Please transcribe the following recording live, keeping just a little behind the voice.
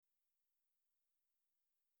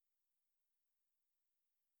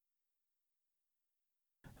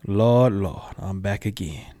Lord, I'm back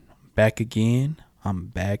again. I'm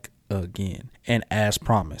back again. And as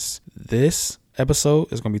promised, this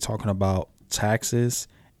episode is going to be talking about taxes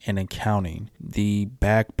and accounting, the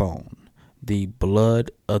backbone, the blood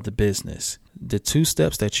of the business. The two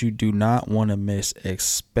steps that you do not want to miss,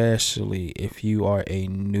 especially if you are a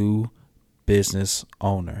new business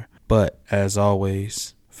owner. But as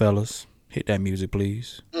always, fellas, hit that music,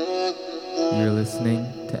 please. You're listening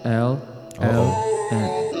to LLM.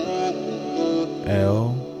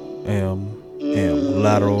 LMM,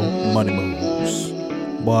 lateral money moves.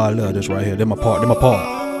 Boy, I love this right here. They're my part.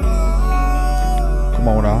 Come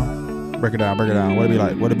on now. Break it down. What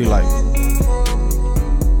it be like?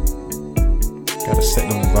 Gotta set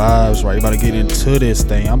them vibes right. You about to get into this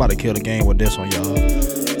thing. I'm about to kill the game with this one, y'all.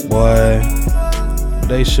 Boy,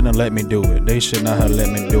 they shouldn't have let me do it. They should not have let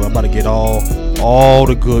me do it. I'm about to get all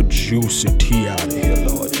the good juicy tea out of here,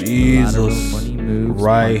 Lord Jesus.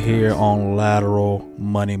 Right here on Lateral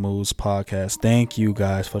Money Moves podcast. Thank you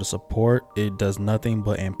guys for the support. It does nothing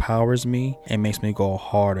but empowers me and makes me go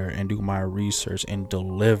harder and do my research and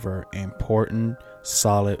deliver important,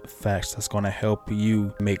 solid facts that's going to help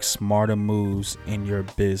you make smarter moves in your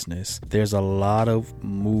business. There's a lot of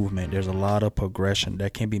movement. There's a lot of progression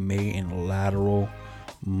that can be made in lateral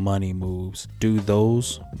money moves. Do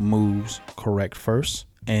those moves correct first,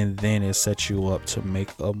 and then it sets you up to make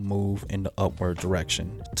a move in the upward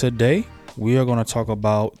direction. Today, we are going to talk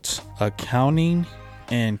about accounting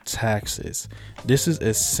and taxes. This is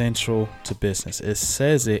essential to business. It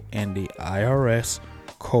says it in the IRS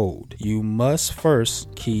code. You must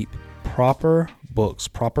first keep proper books,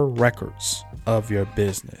 proper records of your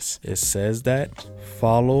business. It says that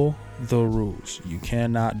follow the rules. You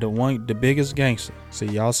cannot, the biggest gangster. See,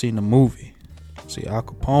 y'all seen the movie. See, Al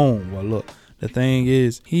Capone. Well, look. The thing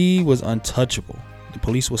is, he was untouchable. The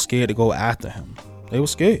police were scared to go after him. They were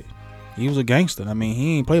scared. He was a gangster. I mean,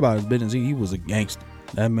 he ain't play by his business. He was a gangster.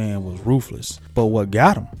 That man was ruthless. But what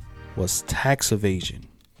got him was tax evasion.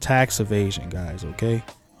 Tax evasion, guys, okay?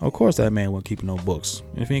 Of course that man wasn't keeping no books.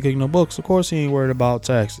 If he ain't keeping no books, of course he ain't worried about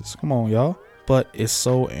taxes. Come on, y'all. But it's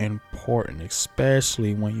so important,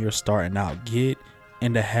 especially when you're starting out. Get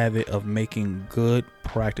in the habit of making good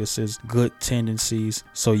practices, good tendencies,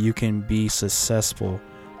 so you can be successful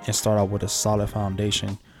and start out with a solid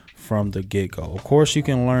foundation from the get-go. Of course, you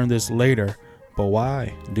can learn this later, but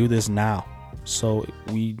why? Do this now. So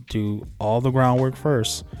we do all the groundwork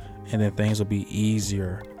first, and then things will be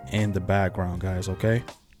easier in the background, guys, okay?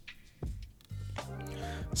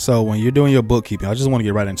 So when you're doing your bookkeeping, I just want to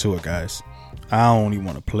get right into it, guys. I don't even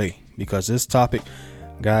want to play because this topic,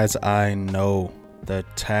 guys, I know the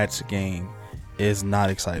tax game is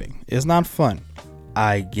not exciting. It's not fun.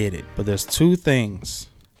 I get it. But there's two things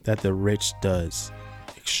that the rich does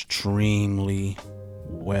extremely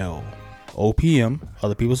well. OPM,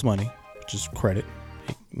 other people's money, which is credit.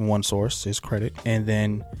 One source is credit. And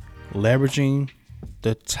then leveraging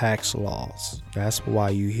the tax laws. That's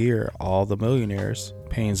why you hear all the millionaires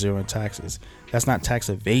paying zero in taxes. That's not tax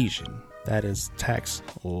evasion. That is tax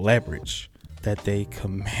leverage that they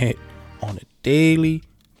commit on a daily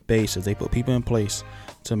basis. They put people in place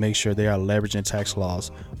to make sure they are leveraging tax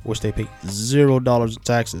laws, which they pay $0 in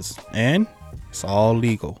taxes, and it's all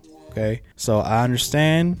legal. Okay, so I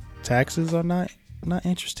understand taxes are not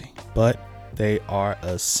interesting, but they are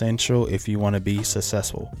essential if you want to be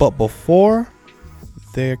successful. But before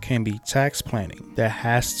there can be tax planning, there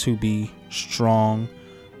has to be strong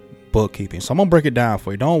bookkeeping. So I'm gonna break it down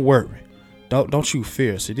for you. Don't worry. Don't you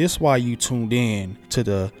fear. See, this is why you tuned in to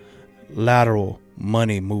the Lateral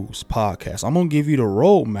Money Moves podcast. I'm gonna give you the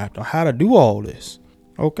roadmap on how to do all this.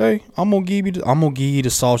 Okay, I'm gonna give you the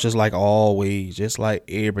sauce, just like always, just like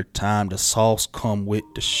every time. The sauce come with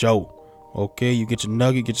the show. Okay, you get your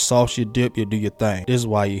nugget, get your sauce, your dip, you do your thing. This is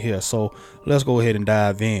why you're here. So let's go ahead and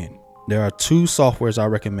dive in. There are two softwares I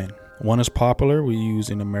recommend. One is popular, we use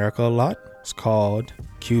in America a lot. It's called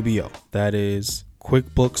QBO. That is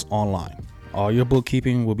QuickBooks Online. All your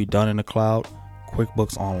bookkeeping will be done in the cloud.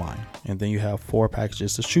 QuickBooks Online, and then you have 4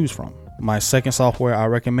 packages to choose from. My second software I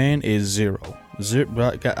recommend is Xero.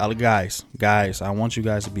 Guys, I want you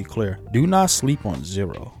guys to be clear. Do not sleep on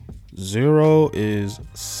Xero. Xero is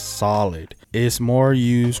solid. It's more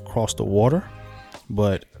used across the water,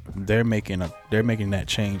 but they're making that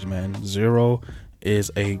change, man. Xero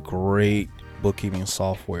is a great bookkeeping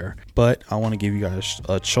software, but I want to give you guys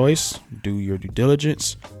a choice. Do your due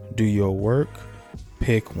diligence, do your work,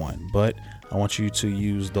 pick one. But I want you to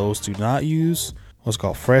use those. Do not use what's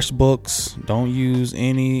called FreshBooks. Don't use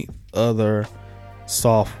any other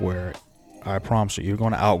software. I promise you're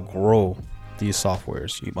going to outgrow these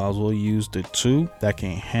softwares. You might as well use the two that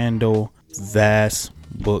can handle vast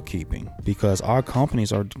bookkeeping, because our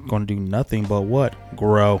companies are going to do nothing but what?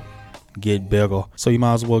 Grow, get bigger. So you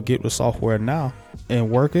might as well get the software now and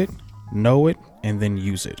work it, know it, and then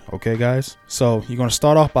use it. Okay, guys? So you're going to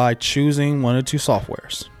start off by choosing one or two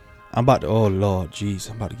softwares. I'm about to, oh Lord, jeez,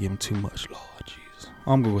 I'm about to give them too much, Lord, jeez.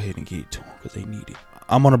 I'm going to go ahead and get it to them because they need it.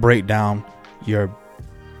 I'm going to break down your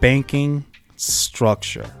banking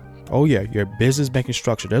structure. Oh yeah, your business banking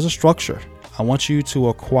structure. There's a structure. I want you to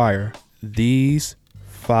acquire these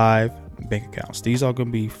 5 bank accounts. These are going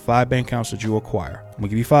to be 5 bank accounts that you acquire. I'm going to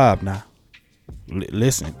give you 5 now.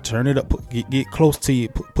 Listen, turn it up, get close to you,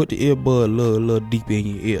 put the earbud a little deep in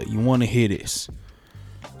your ear. You want to hear this.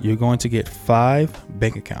 You're going to get 5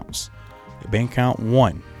 bank accounts. Bank account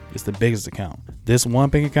 1 is the biggest account. This one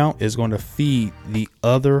bank account is going to feed the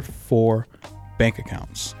other 4 bank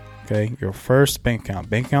accounts. Okay, your first bank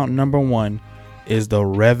account number 1 is the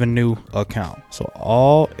revenue account.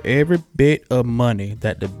 So every bit of money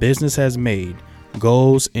that the business has made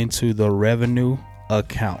goes into the revenue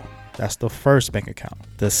account. That's the first bank account.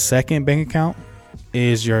 The second bank account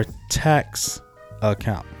is your tax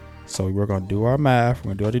account. So we're going to do our math.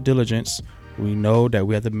 We're going to do our due diligence. We know that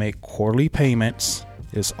we have to make quarterly payments.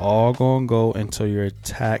 It's all going to go into your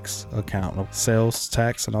tax account. Sales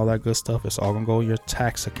tax and all that good stuff. It's all going to go in your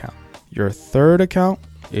tax account. Your third account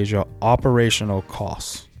is your operational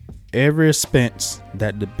costs. Every expense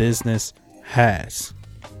that the business has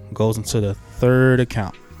goes into the third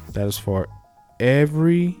account. That is for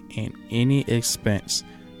every and any expense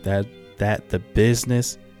that the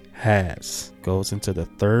business has goes into the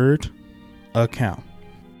third account.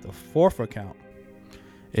 The fourth account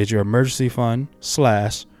is your emergency fund /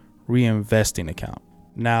 reinvesting account.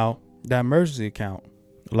 Now, that emergency account,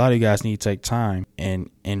 a lot of you guys need to take time and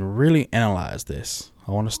really analyze this.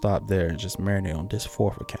 I want to stop there and just marinate on this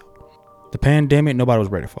fourth account. The pandemic, nobody was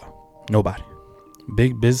ready for. Nobody.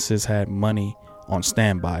 Big businesses had money on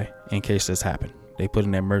standby in case this happened. They put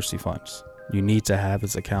in their emergency funds. You need to have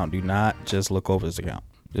this account. Do not just look over this account.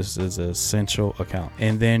 This is an essential account.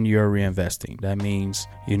 And then you're reinvesting. That means,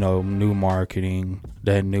 new marketing,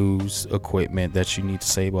 that news equipment that you need to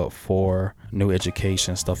save up for, new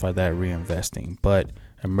education, stuff like that, reinvesting. But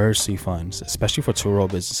emergency funds, especially for two-row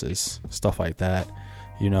businesses, stuff like that,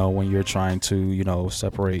 when you're trying to,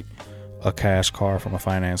 separate a cash car from a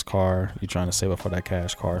finance car, you're trying to save up for that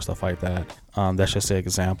cash car, stuff like that. That's just an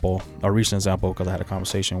example, a recent example, because I had a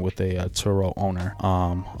conversation with a Turo owner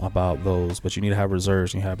about those. But you need to have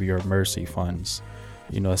reserves. You have your emergency funds,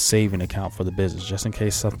 a saving account for the business just in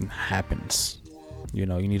case something happens. You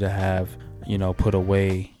need to have, put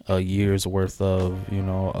away a year's worth of,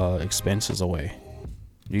 expenses away.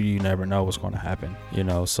 You never know what's going to happen,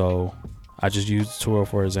 So I just used Turo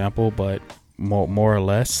for example, but more or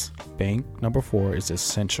less, bank number 4 is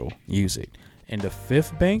essential. Use it. And the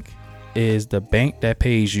 5th bank is the bank that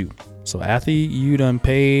pays you. So after you done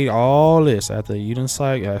paid all this, after you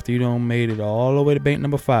done made it all the way to bank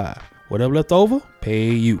number 5, whatever left over,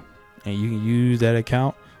 pay you. And you can use that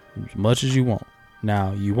account as much as you want.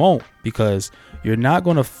 Now you won't, because you're not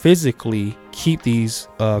going to physically keep these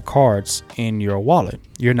cards in your wallet.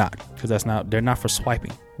 You're not, because they're not for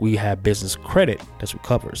swiping. We have business credit that's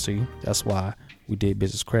recovered. See, that's why we did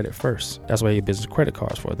business credit first. That's why you get business credit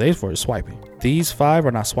cards for. They're for swiping. These 5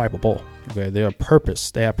 are not swipeable. Okay, they have purpose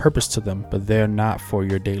to them, but they're not for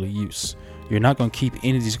your daily use. You're not going to keep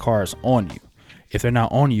any of these cards on you. If they're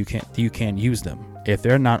not on you, you can't use them. If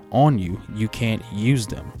they're not on you, you can't use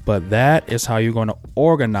them. But that is how you're going to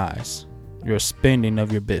organize your spending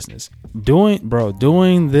of your business.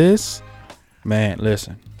 Doing this, man,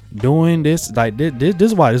 listen. Doing this, like this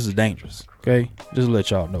is why this is dangerous. Okay, just to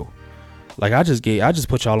let y'all know. Like I just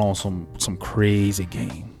put y'all on some crazy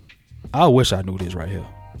game. I wish I knew this right here.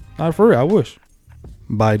 Not for real, I wish.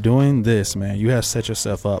 By doing this, man, you have set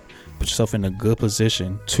yourself up, put yourself in a good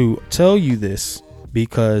position to tell you this,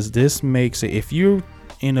 because this makes it, if you're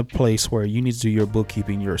in a place where you need to do your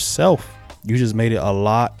bookkeeping yourself, you just made it a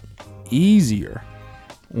lot easier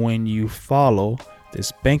when you follow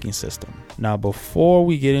this banking system. Now, before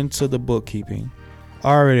we get into the bookkeeping,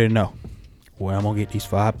 I already know where I'm gonna get these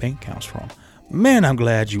 5 bank accounts from. Man, I'm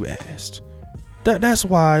glad you asked. That's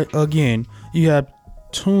why, again, you have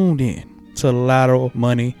tuned in to Lateral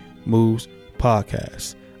Money Moves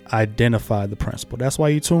podcast. Identify the principle. That's why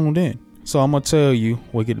you tuned in. So I'm gonna tell you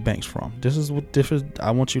where to get the banks from. This is what different.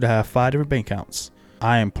 I want you to have 5 different bank accounts.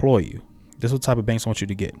 I employ you. This is what type of banks I want you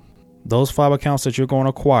to get. Those 5 accounts that you're going to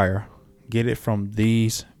acquire, get it from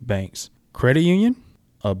these banks: credit union,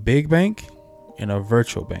 a big bank, and a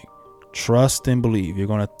virtual bank. Trust and believe. You're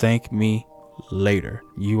going to thank me later.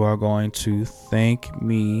 You are going to thank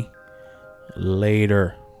me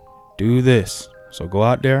later. Do this. So go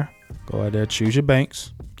out there, choose your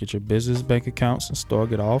banks, get your business bank accounts and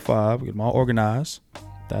get all 5, get them all organized.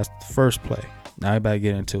 That's the first play. Now you better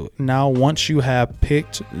get into it. Now, once you have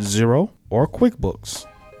picked Xero or QuickBooks,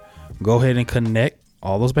 go ahead and connect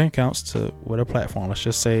all those bank accounts to whatever platform. Let's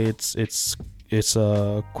just say it's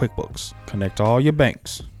QuickBooks. Connect all your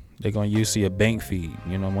banks. They're going to see a bank feed.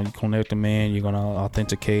 When you connect them in, you're going to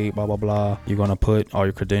authenticate, blah, blah, blah. You're going to put all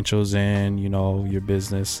your credentials in, your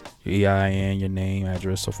business, your EIN, your name,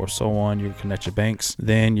 address, so forth, so on. You connect your banks.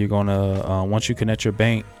 Then you're going to, once you connect your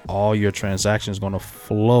bank, all your transactions going to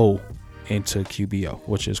flow into QBO,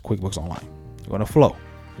 which is QuickBooks Online. You're going to flow.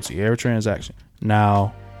 You see every transaction.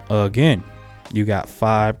 Now, again, you got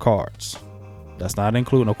 5 cards. That's not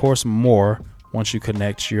including, of course, more once you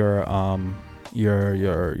connect your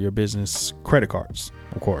business credit cards,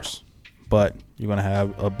 of course, but you're going to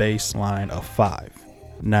have a baseline of 5.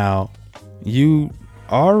 Now, you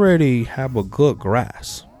already have a good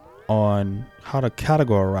grasp on how to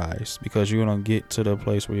categorize, because you're going to get to the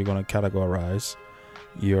place where you're going to categorize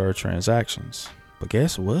your transactions. But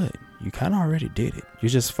guess what? You kind of already did it. You're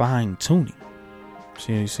just fine tuning.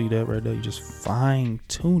 You see that right there? You're just fine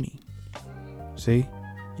tuning. See,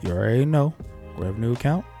 you already know revenue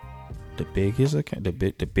account. The biggest account, the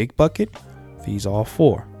big bucket feeds all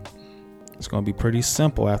 4. It's going to be pretty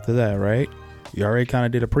simple after that, right? You already kind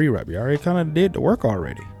of did a pre-rep. You already kind of did the work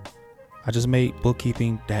already. I just made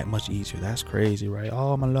bookkeeping that much easier. That's crazy, right?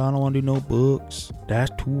 Oh my Lord, I don't want to do no books.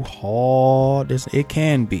 That's too hard. It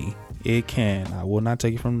can be. It can. I will not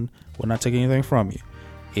take anything from you.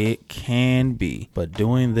 It can be. But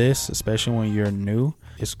doing this, especially when you're new,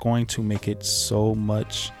 it's going to make it so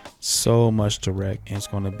much direct, and it's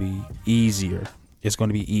going to be easier. It's going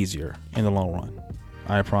to be easier in the long run.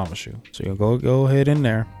 I promise you. So you'll go ahead in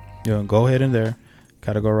there. You'll go ahead in there,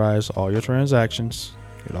 categorize all your transactions,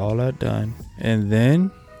 get all that done, and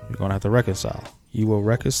then you're going to have to reconcile. You will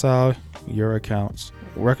reconcile your accounts.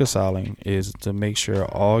 Reconciling is to make sure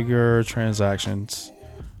all your transactions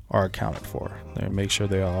are accounted for. Make sure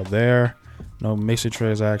they're all there. No mixed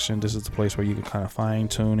transaction. This is the place where you can kind of fine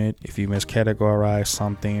tune it. If you miscategorize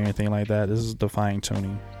something or anything like that, this is the fine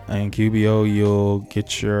tuning. In QBO, you'll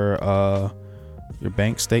get your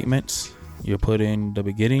bank statements. You'll put in the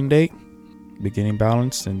beginning date, beginning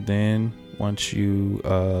balance, and then once you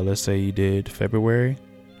let's say you did February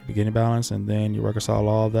beginning balance, and then you reconcile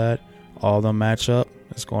all that, all of them match up,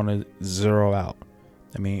 it's going to zero out.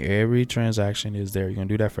 I mean, every transaction is there. You're going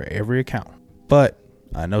to do that for every account. But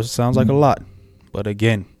I know it sounds like a lot, but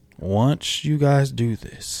again, once you guys do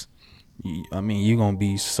this, you're going to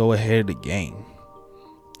be so ahead of the game.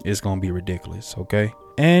 It's going to be ridiculous, okay?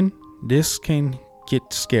 And this can get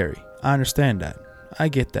scary. I understand that. I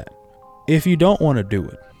get that. If you don't want to do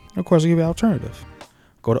it, of course, I'll give you an alternative.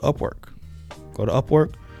 Go to Upwork.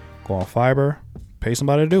 Go on Fiverr, pay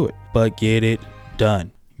somebody to do it, but get it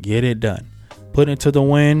done. Put it to the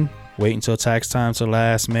wind, wait until tax time to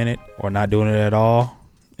last minute, or not doing it at all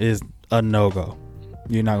is a no-go.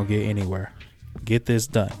 You're not going to get anywhere. Get this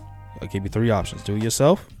done. I'll give you 3 options. Do it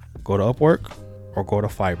yourself, go to Upwork, or go to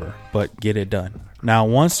Fiverr, but get it done. Now,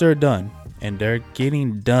 once they're done, and they're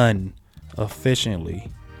getting done efficiently,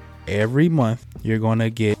 every month you're going to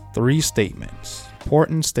get 3 statements.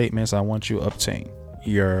 Important statements I want you to obtain.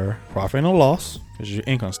 Your profit and loss, which is your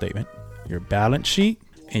income statement, your balance sheet,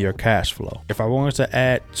 and your cash flow. If I wanted to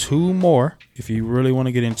add 2 more, if you really want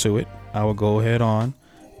to get into it, I will go ahead on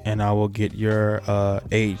and I will get your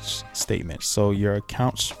age statement. So your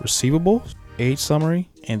accounts receivable, age summary,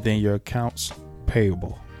 and then your accounts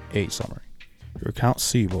payable, age summary. Your accounts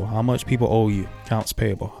receivable, how much people owe you. Accounts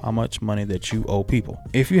payable, how much money that you owe people.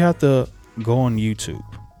 If you have to go on YouTube,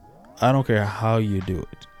 I don't care how you do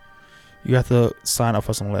it, you have to sign up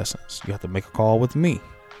for some lessons. You have to make a call with me.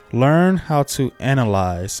 Learn how to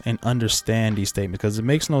analyze and understand these statements, because it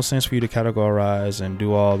makes no sense for you to categorize and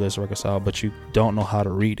do all this reconcile, but you don't know how to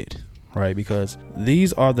read it, right? Because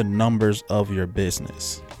these are the numbers of your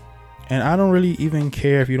business. And I don't really even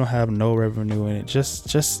care if you don't have no revenue in it.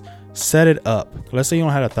 Just set it up. Let's say you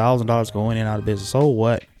don't have $1,000 going in and out of business. So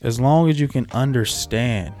what? As long as you can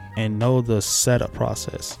understand and know the setup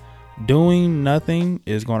process. Doing nothing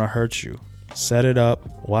is going to hurt you. Set it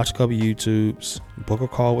up, watch a couple YouTubes, book a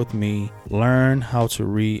call with me, learn how to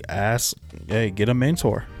read, get a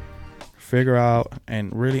mentor, figure out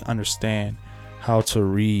and really understand how to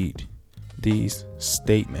read these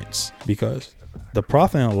statements, because the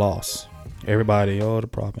profit and loss, the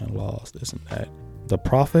profit and loss, this and that. The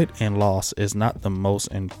profit and loss is not the most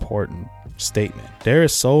important statement. There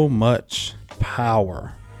is so much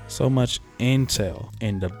power, so much intel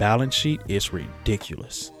in the balance sheet. It's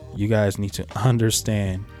ridiculous. You guys need to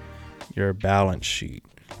understand your balance sheet.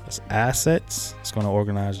 It's assets. It's going to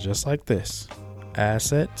organize just like this.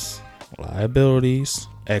 Assets, liabilities,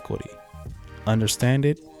 equity. Understand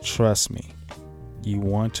it. Trust me. You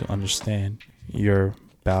want to understand your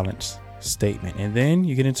balance statement. And then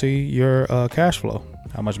you get into your cash flow.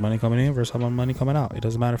 How much money coming in versus how much money coming out. It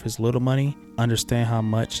doesn't matter if it's little money. Understand how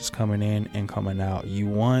much is coming in and coming out. You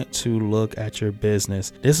want to look at your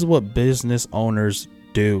business. This is what business owners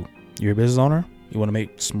do. You're a business owner. You want to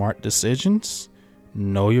make smart decisions.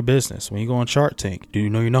 Know your business. When you go on Shark Tank, do you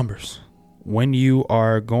know your numbers? When you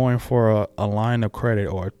are going for a line of credit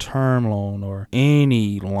or a term loan or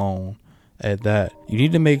any loan at that, you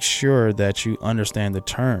need to make sure that you understand the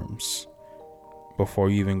terms before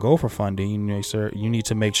you even go for funding. You need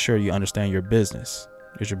to make sure you understand your business.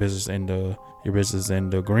 Is your business in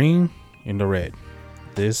the green, in the red?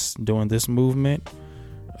 Doing this movement,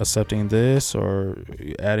 accepting this or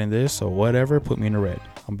adding this or whatever, put me in the red.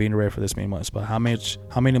 I'm being in the red for this many months. But how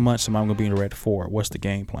many months am I going to be in the red for? What's the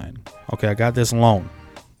game plan? Okay, I got this loan.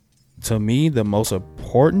 To me, the most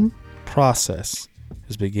important process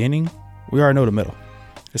is beginning. We already know the middle.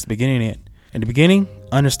 It's the beginning and end. In the beginning,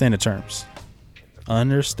 understand the terms.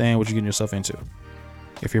 Understand what you're getting yourself into.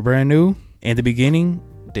 If you're brand new, in the beginning,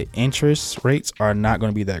 the interest rates are not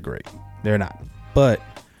going to be that great. They're not. But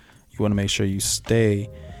you want to make sure you stay.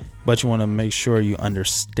 But you want to make sure you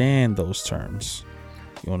understand those terms.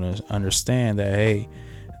 You want to understand that, hey,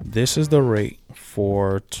 this is the rate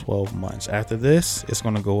for 12 months. After this, it's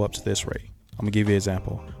going to go up to this rate. I'm going to give you an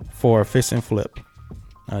example. For a fix and flip,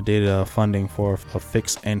 I did funding for a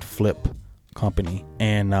fix and flip company.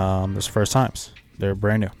 And it's first times. They're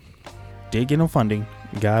brand new. Did get them funding.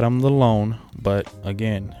 Got them the loan. But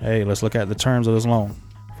again, hey, let's look at the terms of this loan.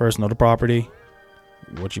 First, know the property.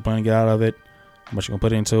 What you plan to get out of it. How much you're going to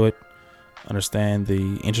put into it. Understand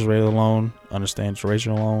the interest rate of the loan, understand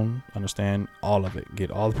duration of the loan, understand all of it. Get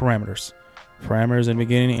all the parameters. Parameters in the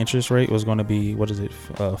beginning, interest rate was going to be,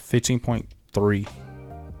 15.3.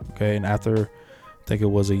 Okay, and after, I think it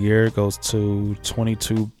was a year, it goes to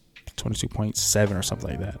 22.7 or something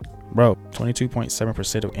like that. Bro,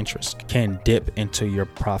 22.7% of interest can dip into your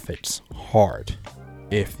profits hard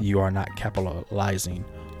if you are not capitalizing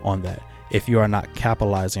on that.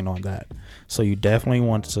 So you definitely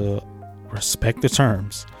want to respect the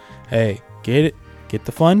terms. Hey, get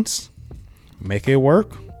the funds, make it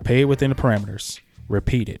work, pay it within the parameters,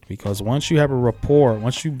 repeat it. Because once you have a rapport,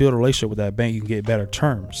 once you build a relationship with that bank, you can get better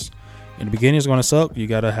terms. In the beginning, it's going to suck. You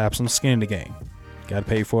got to have some skin in the game. You got to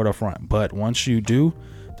pay for it up front. But once you do,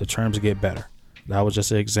 the terms get better. That was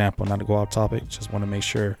just an example, not to go off topic. Just want to make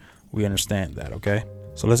sure we understand that, okay?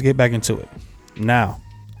 So let's get back into it. Now,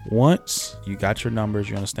 once you got your numbers,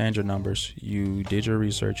 you understand your numbers, you did your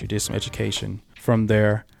research, you did some education. From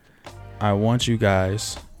there, I want you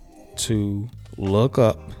guys to look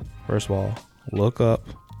up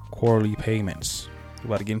quarterly payments. We're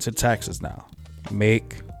about to get into taxes now.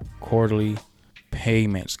 Make quarterly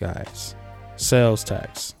payments, guys. Sales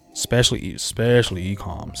tax, especially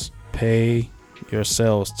e-coms. Pay your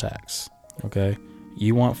sales tax, okay?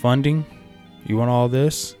 You want funding? You want all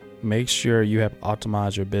this? Make sure you have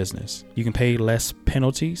optimized your business. You can pay less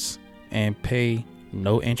penalties and pay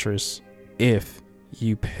no interest if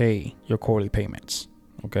you pay your quarterly payments.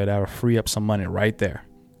 Okay, that will free up some money right there.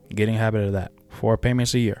 Get in the habit of that. 4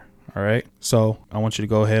 payments a year. All right. So I want you to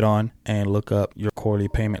go ahead on and look up your quarterly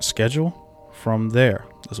payment schedule. From there,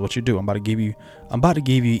 that's what you do. I'm about to give you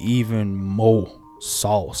even more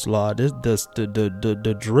sauce.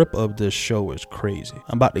 The drip of this show is crazy.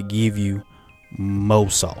 I'm about to give you more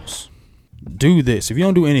sauce. Do this. If you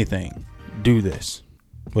don't do anything, do this.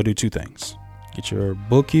 We'll do 2 things. Get your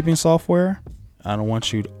bookkeeping software. I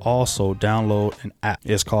want you to also download an app.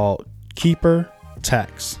 It's called Keeper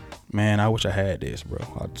Tax. Man, I wish I had this, bro.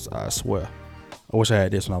 I swear. I wish I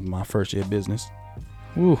had this when I was in my first year of business.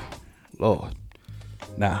 Woo, Lord.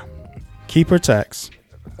 Now, Keeper Tax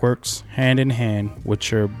works hand in hand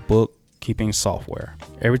with your bookkeeping software.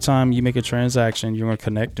 Every time you make a transaction, you're going to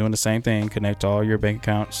connect, doing the same thing, connect all your bank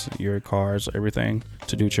accounts, your cards, everything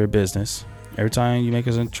to do with your business. Every time you make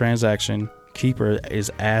a transaction, Keeper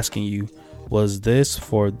is asking you, was this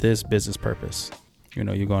for this business purpose? You're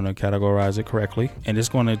going to categorize it correctly, and it's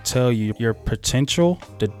going to tell you your potential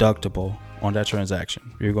deductible on that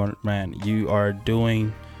transaction. You are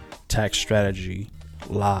doing tax strategy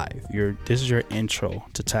live. This is your intro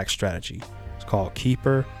to tax strategy. It's called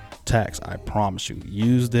Keeper Tax. I promise you,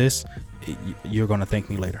 use this. You're going to thank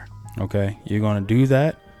me later. Okay. You're going to do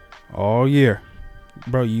that all year.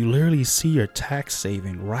 Bro, you literally see your tax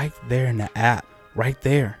saving right there in the app. Right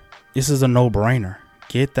there. This is a no-brainer.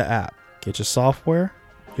 Get the app. Get your software,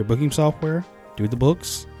 your booking software. Do the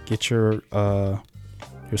books. Get your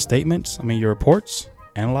statements. Your reports.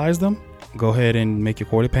 Analyze them. Go ahead and make your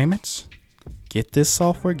quarterly payments. Get this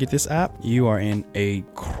software. Get this app. You are in a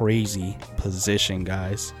crazy position,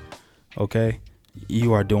 guys. Okay?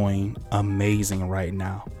 You are doing amazing right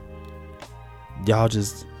now. Bro,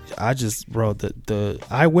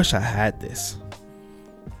 I wish I had this.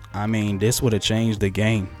 This would have changed the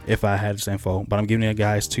game if I had this info, but I'm giving it,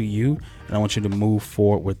 guys, to you, and I want you to move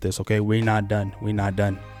forward with this. Okay. We're not done.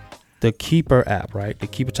 The Keeper app, right? The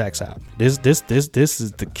Keeper tax app. This is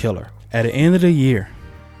the killer. At the end of the year,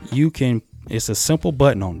 it's a simple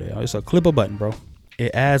button on there. It's a clipper button, bro.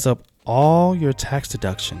 It adds up all your tax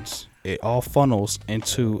deductions. It all funnels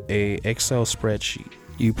into a Excel spreadsheet.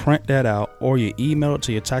 You print that out or you email it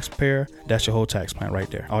to your tax preparer. That's your whole tax plan right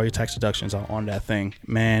there. All your tax deductions are on that thing.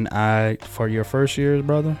 Man, for your first years,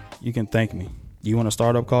 brother, you can thank me. You want a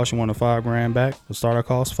startup cost? You want a $5,000 back? The startup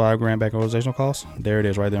cost, $5,000 back organizational cost. There it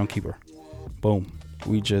is, right there on Keeper. Boom.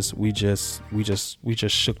 We just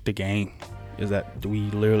shook the game. We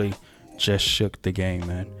literally just shook the game,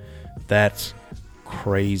 man. That's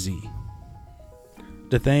crazy.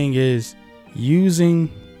 The thing is,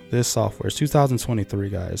 using this software, it's 2023,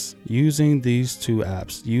 guys. Using these two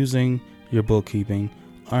apps, using your bookkeeping,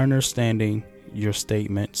 understanding your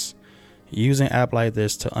statements, using an app like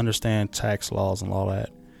this to understand tax laws and all that,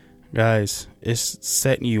 guys, it's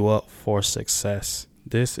setting you up for success.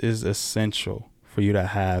 This is essential for you to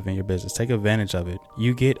have in your business. Take advantage of it.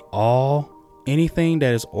 You get anything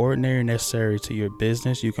that is ordinary, necessary to your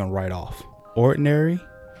business, you can write off. Ordinary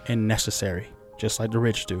and necessary, just like the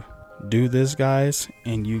rich do. Do this, guys,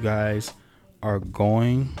 and you guys are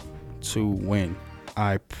going to win.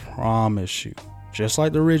 I promise you. Just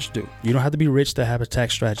like the rich do. You don't have to be rich to have a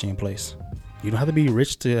tax strategy in place. You don't have to be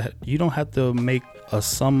rich you don't have to make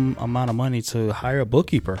some amount of money to hire a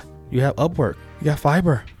bookkeeper. You have Upwork. You got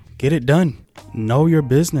Fiverr. Get it done. Know your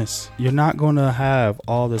business. You're not going to have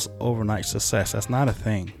all this overnight success. That's not a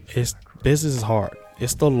thing. Business is hard.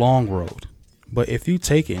 It's the long road. But if you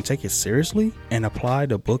take it seriously and apply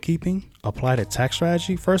the bookkeeping, apply the tax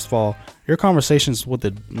strategy, first of all, your conversations with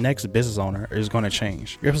the next business owner is going to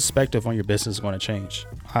change. Your perspective on your business is going to change.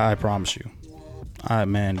 I promise you.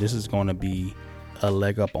 This is going to be a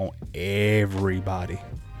leg up on everybody.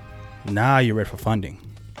 Now you're ready for funding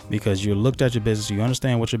because you looked at your business. You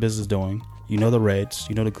understand what your business is doing. You know the reds,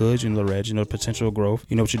 you know the goods, you know the reds, you know the potential growth.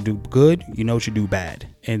 You know what you do good, you know what you do bad.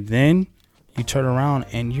 And then you turn around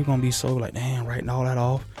and you're going to be so like, damn, writing all that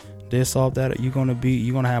off, this, off, that. You're going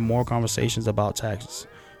to have more conversations about taxes.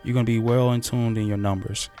 You're going to be well in tuned in your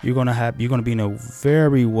numbers. You're going to be in a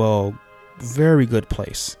very good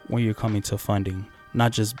place when you're coming to funding,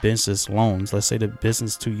 not just business loans. Let's say the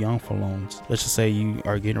business is too young for loans. Let's just say you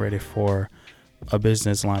are getting ready for a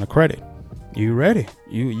business line of credit. You ready?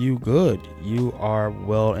 You good. You are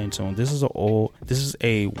well in tune. This is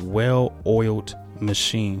a well-oiled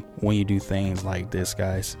machine when you do things like this,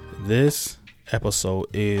 guys. This episode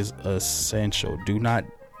is essential. Do not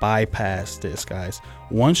bypass this, guys.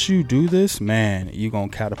 Once you do this, man, you're gonna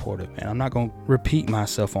catapult it, man. I'm not gonna repeat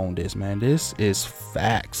myself on this, man. This is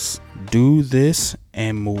facts. Do this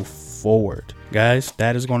and move forward, guys.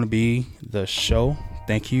 That is going to be the show.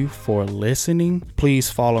 Thank you for listening. Please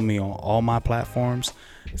follow me on all my platforms.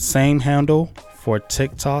 Same handle for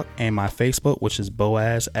TikTok and my Facebook, which is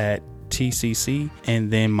Boaz at TCC,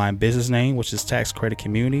 and then my business name, which is Tax Credit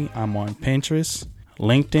Community. I'm on Pinterest,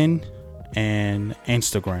 LinkedIn, and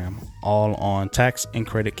Instagram, all on Tax and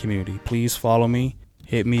Credit Community. Please follow me.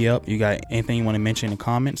 Hit me up. You got anything you want to mention in the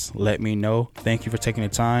comments, let me know. Thank you for taking the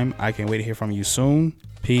time. I can't wait to hear from you soon.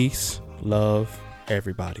 Peace, love,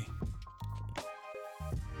 everybody.